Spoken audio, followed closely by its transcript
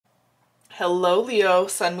Hello Leo,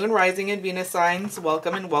 Sun, Moon, Rising, and Venus signs.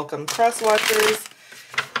 Welcome and welcome, cross watchers.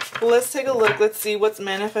 Let's take a look. Let's see what's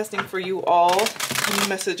manifesting for you all. Any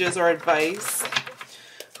messages or advice.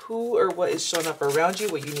 Who or what is showing up around you,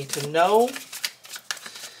 what you need to know.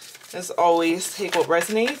 As always, take what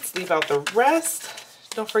resonates, leave out the rest.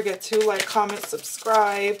 Don't forget to like, comment,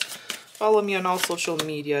 subscribe. Follow me on all social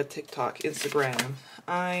media, TikTok, Instagram.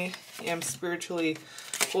 I am spiritually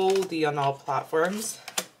Goldie on all platforms.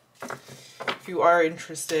 If you are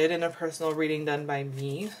interested in a personal reading done by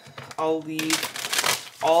me, I'll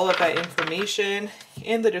leave all of that information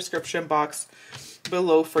in the description box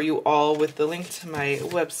below for you all with the link to my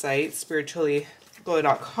website,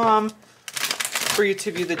 spirituallygoldie.com, for you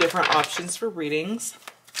to view the different options for readings.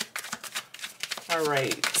 All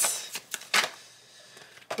right.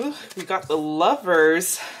 Ooh, we got the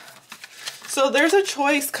Lovers. So there's a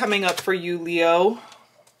choice coming up for you, Leo.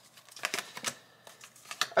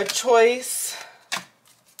 A choice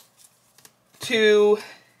to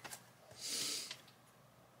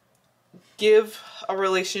give a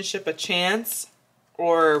relationship a chance,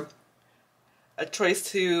 or a choice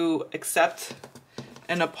to accept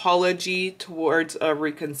an apology towards a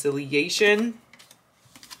reconciliation.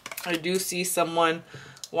 I do see someone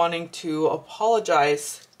wanting to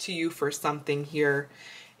apologize to you for something here,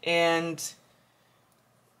 and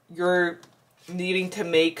you're needing to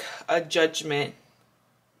make a judgment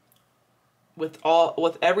with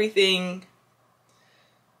everything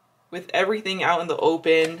out in the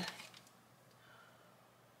open,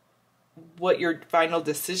 what your final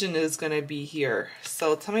decision is going to be here.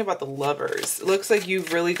 So tell me about the Lovers. It looks like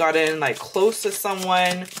you've really gotten like close to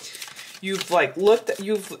someone. You've like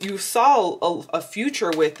you saw a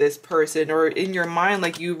future with this person, or in your mind,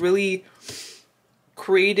 like you really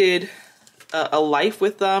created a life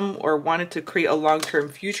with them, or wanted to create a long-term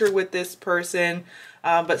future with this person.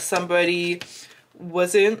 But somebody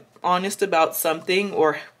wasn't honest about something,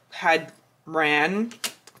 or had ran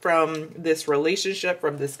from this relationship,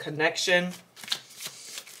 from this connection.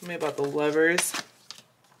 Tell me about the Lovers.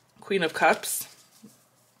 Queen of Cups.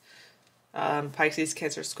 Pisces,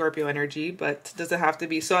 Cancer, Scorpio energy, but doesn't have to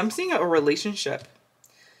be. So I'm seeing a relationship.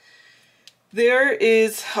 There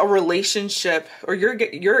is a relationship, or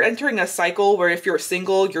you're entering a cycle where if you're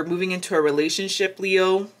single, you're moving into a relationship,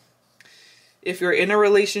 Leo. If you're in a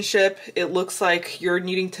relationship, it looks like you're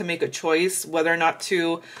needing to make a choice whether or not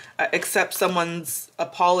to accept someone's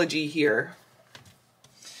apology here.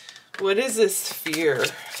 What is this fear?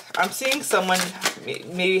 I'm seeing someone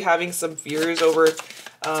maybe having some fears over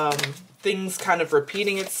things kind of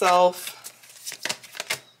repeating itself.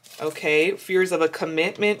 Okay, fears of a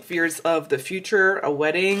commitment, fears of the future, a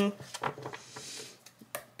wedding,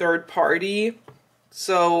 third party.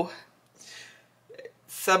 So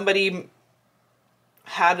somebody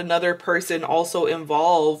had another person also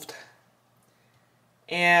involved,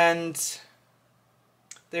 and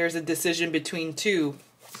there's a decision between two.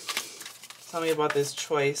 Tell me about this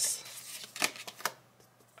choice.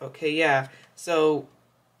 Okay, yeah. So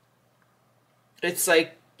it's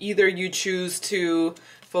like either you choose to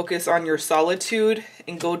focus on your solitude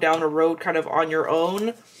and go down a road kind of on your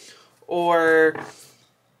own, or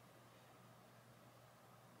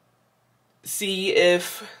see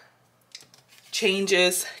if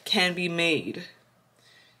changes can be made.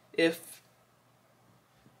 If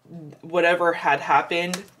whatever had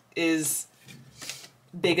happened is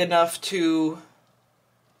big enough to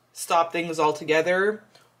stop things altogether,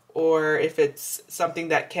 or if it's something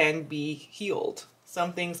that can be healed.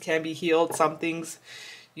 Some things can be healed, some things,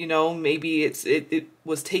 you know, maybe it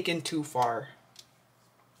was taken too far.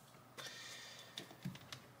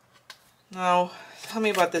 Now, tell me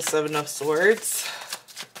about this Seven of Swords.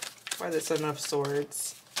 Why the Seven of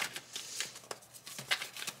Swords?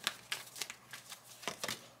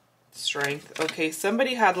 Strength. Okay,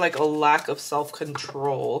 somebody had like a lack of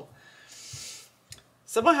self-control.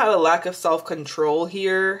 Someone had a lack of self-control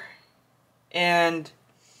here, and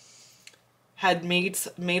had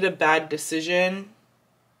made a bad decision,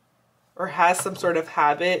 or has some sort of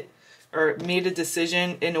habit, or made a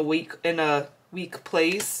decision in a weak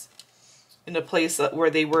place, in a place where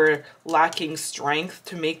they were lacking strength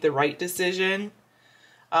to make the right decision.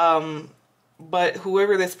 But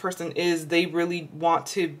whoever this person is, they really want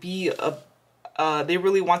to be they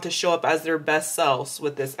really want to show up as their best selves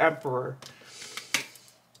with this Emperor.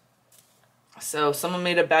 So someone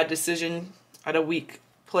made a bad decision at a weak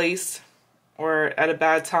place, or at a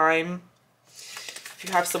bad time. If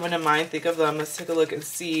you have someone in mind, think of them. Let's take a look and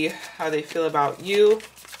see how they feel about you,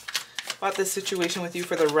 about this situation with you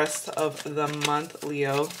for the rest of the month,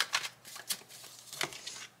 Leo.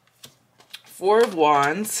 Four of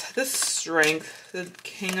Wands, the Strength, the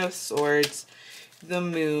King of Swords, the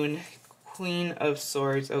Moon, Queen of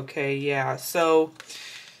Swords. Okay, yeah. So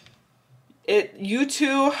you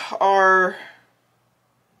two are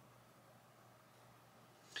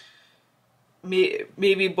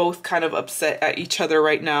maybe both kind of upset at each other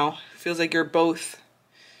right now. Feels like you're both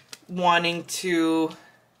wanting to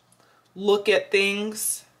look at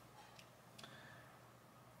things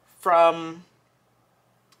from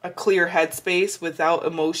a clear headspace without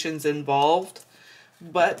emotions involved,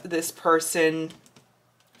 but this person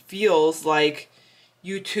feels like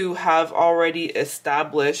you two have already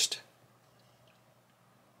established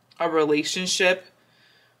a relationship,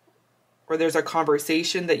 or there's a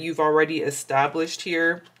conversation that you've already established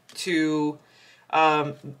here to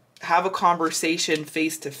have a conversation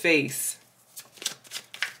face to face.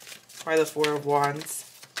 By the Four of Wands.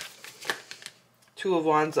 Two of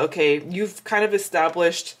Wands. Okay, you've kind of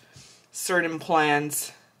established certain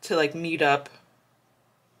plans to like meet up,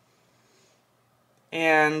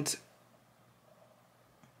 and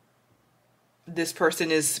this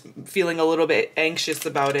person is feeling a little bit anxious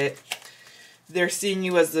about it. They're seeing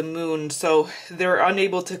you as the Moon, so they're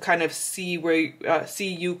unable to kind of see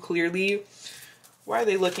see you clearly. Why are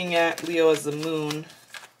they looking at Leo as the Moon?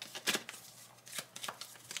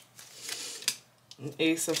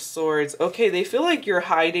 Ace of Swords. Okay, they feel like you're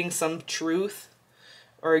hiding some truth,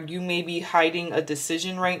 or you may be hiding a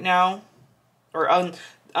decision right now, or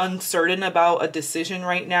uncertain about a decision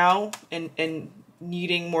right now, and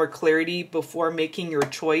needing more clarity before making your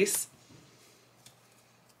choice.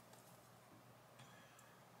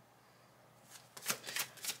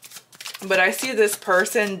 But I see this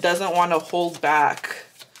person doesn't want to hold back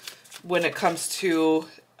when it comes to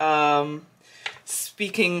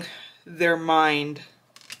speaking their mind.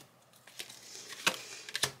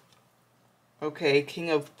 Okay, King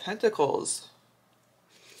of Pentacles.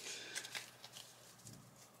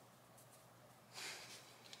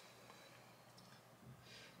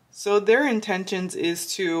 So their intentions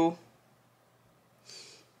is to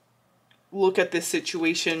look at this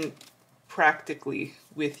situation practically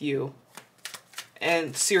with you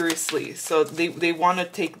and seriously. So they want to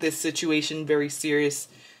take this situation very serious.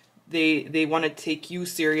 They want to take you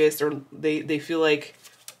serious, or they feel like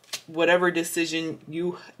whatever decision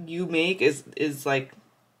you make is like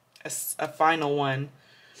a final one.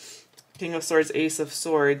 King of Swords, Ace of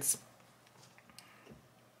Swords.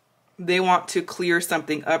 They want to clear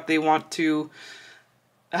something up. They want to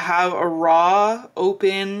have a raw,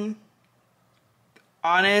 open,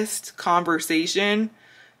 honest conversation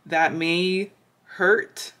that may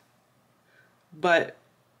hurt, but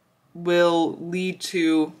will lead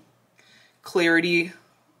to clarity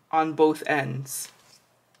on both ends.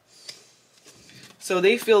 So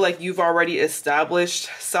they feel like you've already established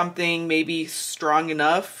something maybe strong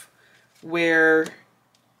enough where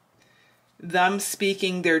them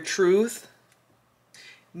speaking their truth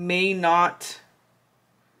may not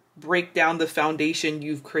break down the foundation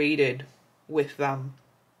you've created with them,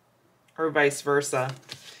 or vice versa,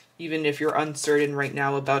 even if you're uncertain right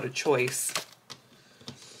now about a choice.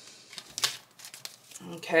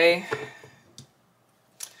 Okay.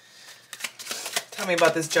 Tell me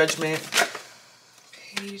about this Judgment.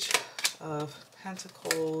 Page of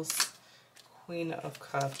Pentacles, Queen of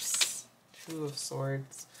Cups, Two of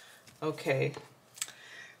Swords. Okay.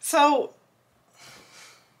 So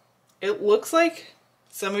it looks like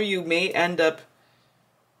some of you may end up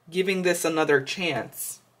giving this another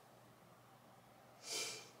chance.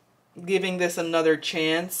 Giving this another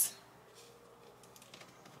chance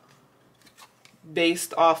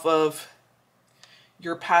based off of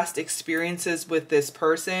your past experiences with this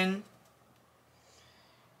person.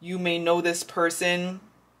 You may know this person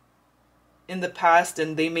in the past,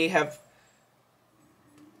 and they may have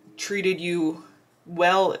treated you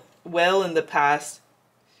well in the past,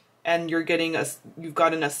 and you've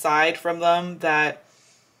gotten a side from them that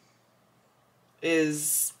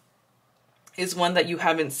is one that you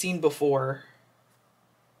haven't seen before.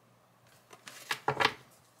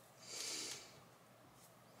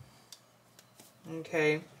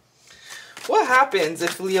 Okay. What happens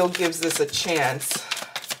if Leo gives this a chance?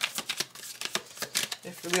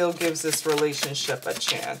 If Leo gives this relationship a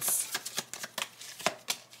chance?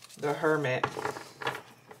 The Hermit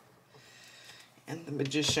and the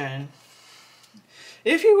Magician.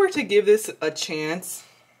 If you were to give this a chance,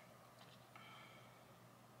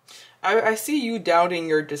 I see you doubting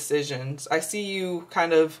your decisions. I see you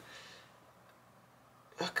kind of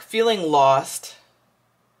feeling lost,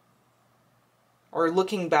 or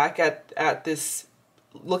looking back at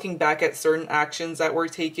certain actions that were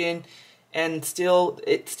taken and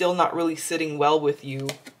it's still not really sitting well with you.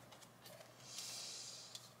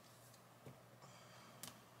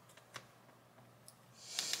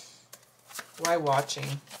 Why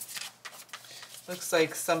watching? Looks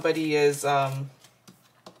like somebody is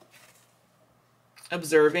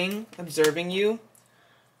observing you,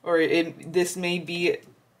 or this may be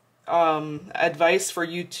advice for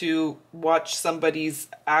you to watch somebody's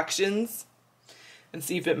actions and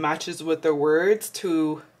see if it matches with their words,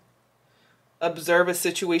 to observe a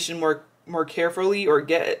situation more carefully or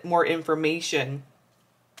get more information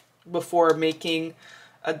before making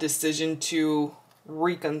a decision to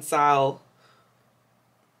reconcile,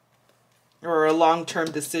 or a long-term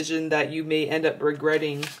decision that you may end up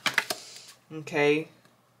regretting. Okay.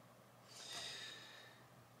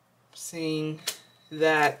 Seeing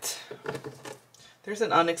that there's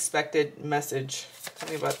an unexpected message. Tell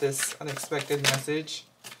me about this unexpected message.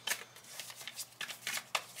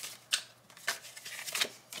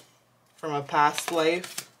 From a past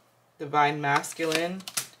life, divine masculine.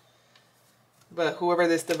 But whoever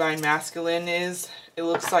this divine masculine is, it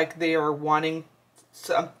looks like they are wanting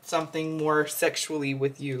something more sexually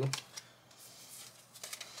with you.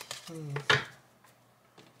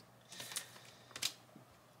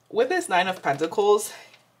 With this Nine of Pentacles,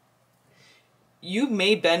 you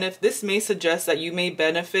may benefit, this may suggest that you may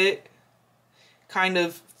benefit kind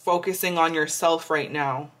of focusing on yourself right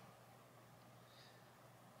now.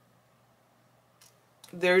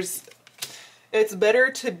 It's better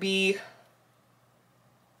to be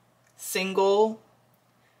single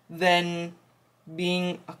than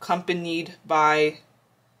being accompanied by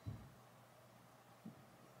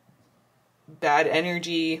bad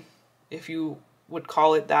energy, if you would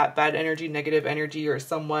call it that, bad energy, negative energy, or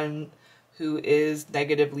someone who is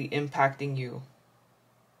negatively impacting you.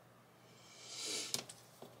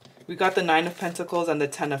 We got the Nine of Pentacles and the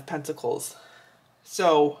Ten of Pentacles.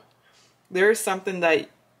 So there's something that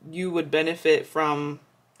you would benefit from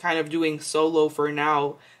kind of doing solo for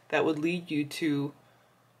now that would lead you to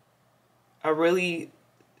a really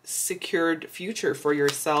secured future for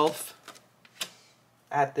yourself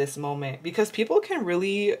at this moment, because people can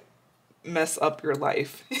really mess up your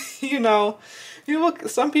life. You know,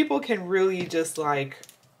 some people can really just like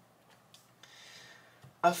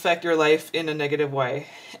affect your life in a negative way,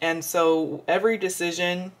 and so every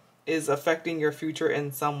decision is affecting your future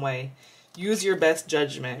in some way. Use your best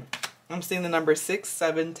judgment. I'm seeing the number 6,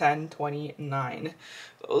 7, 10, 29.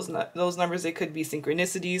 Those numbers, they could be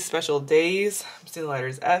synchronicities, special days. I'm seeing the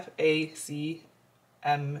letters F, A, C,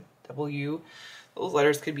 M, W. Those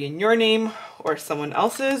letters could be in your name or someone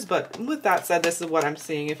else's. But with that said, this is what I'm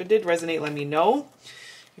seeing. If it did resonate, let me know.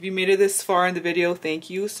 If you made it this far in the video, thank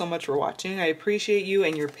you so much for watching. I appreciate you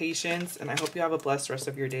and your patience, and I hope you have a blessed rest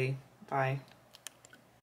of your day. Bye.